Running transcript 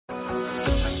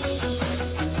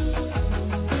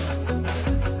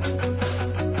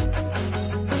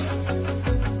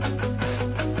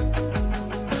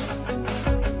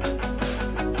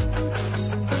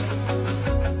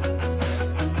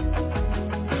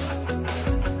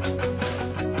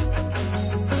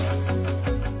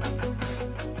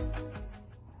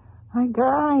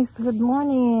guys, good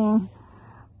morning.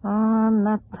 I'm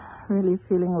not really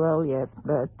feeling well yet,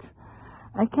 but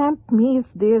I can't miss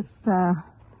this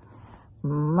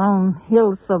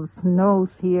hills of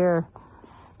snows here,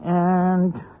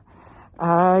 and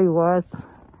I was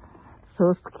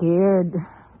so scared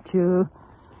to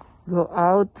go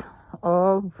out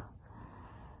of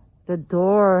the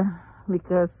door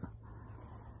because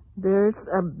there's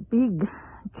a big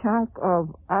chunk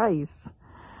of ice,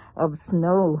 of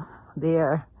snow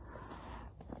there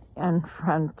in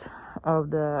front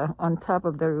of on top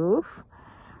of the roof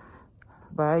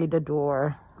by the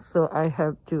door. So I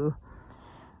have to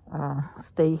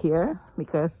stay here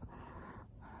because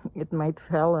it might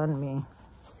fall on me.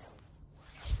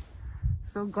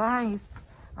 So guys,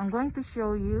 I'm going to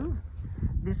show you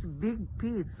this big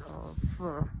piece of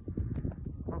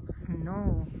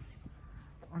snow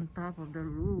on top of the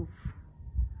roof,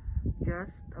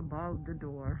 just above the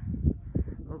door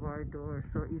of our door.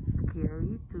 So it's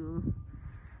scary to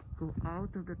go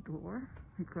out of the door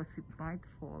because it might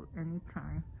fall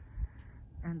anytime.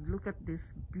 And look at this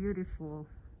beautiful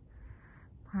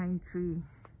pine tree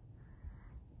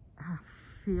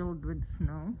filled with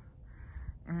snow,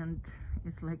 and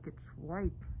it's like it's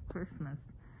white Christmas.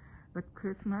 But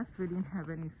Christmas we didn't have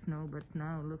any snow, but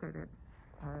now look at it.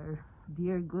 Our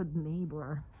dear good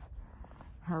neighbor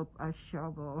helped us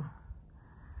shovel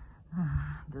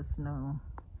the snow.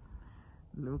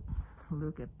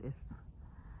 Look at this,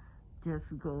 just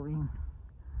going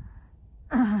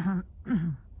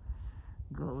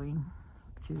going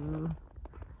to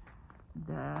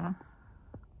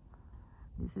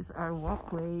this is our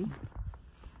walkway.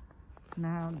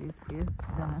 Now this is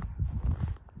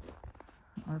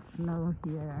the snow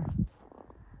here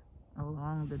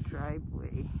along the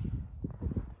driveway,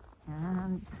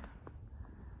 and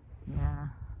yeah,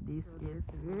 this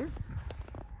is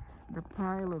the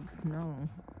pile of snow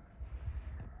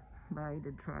by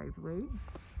the driveway.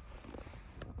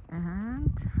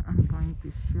 And I'm going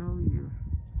to show you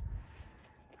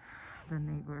the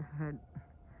neighborhood,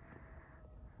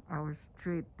 our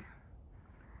street.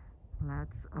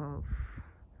 Lots of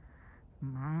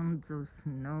mounds of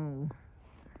snow.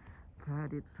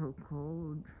 God, it's so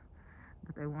cold,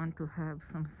 but I want to have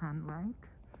some sunlight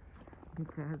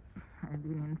because I've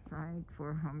been inside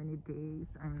for how many days.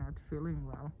 I'm not feeling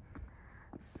well,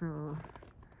 so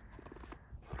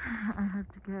I have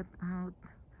to get out,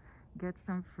 get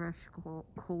some fresh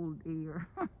cold air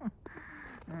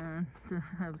and to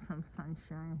have some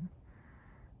sunshine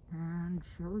and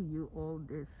show you all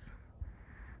this.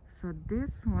 So this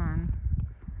one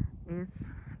is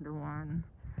the one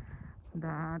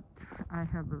that I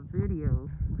have a video.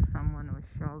 Someone was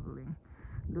shoveling.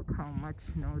 Look how much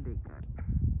snow they got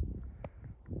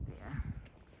there.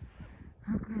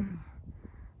 Okay,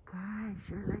 guys,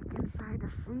 you're like inside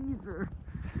a freezer.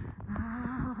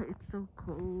 Oh, it's so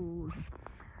cold.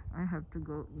 I have to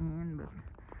go in, but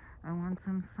I want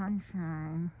some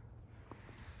sunshine.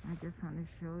 I just want to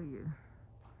show you.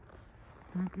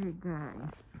 Okay,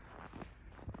 guys,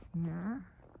 here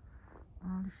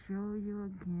I'll show you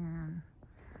again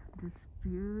this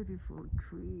beautiful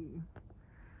tree,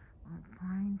 a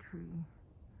pine tree,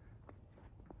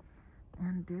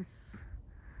 and this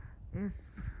is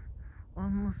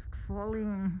almost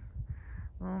falling.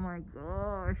 Oh my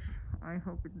gosh, I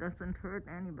hope it doesn't hurt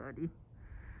anybody.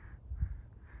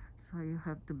 So you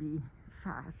have to be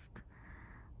fast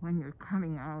when you're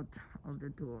coming out of the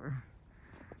door.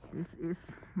 This is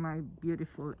my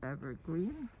beautiful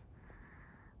evergreen.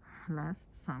 Last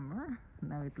summer,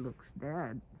 now it looks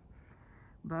dead,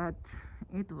 but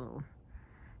it will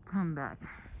come back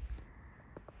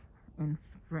in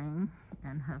spring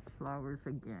and have flowers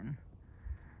again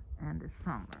in the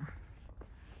summer.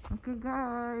 Okay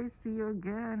guys, see you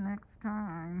again next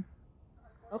time.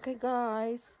 Okay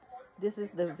guys, this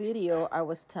is the video I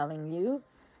was telling you.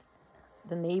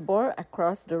 The neighbor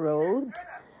across the road,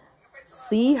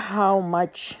 see how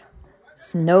much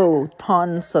snow,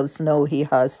 tons of snow he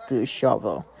has to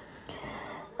shovel.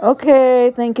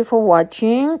 Okay, thank you for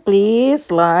watching.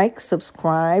 Please like,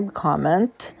 subscribe,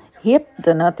 comment, hit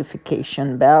the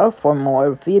notification bell for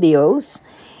more videos,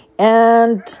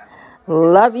 and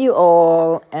love you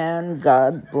all, and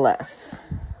God bless.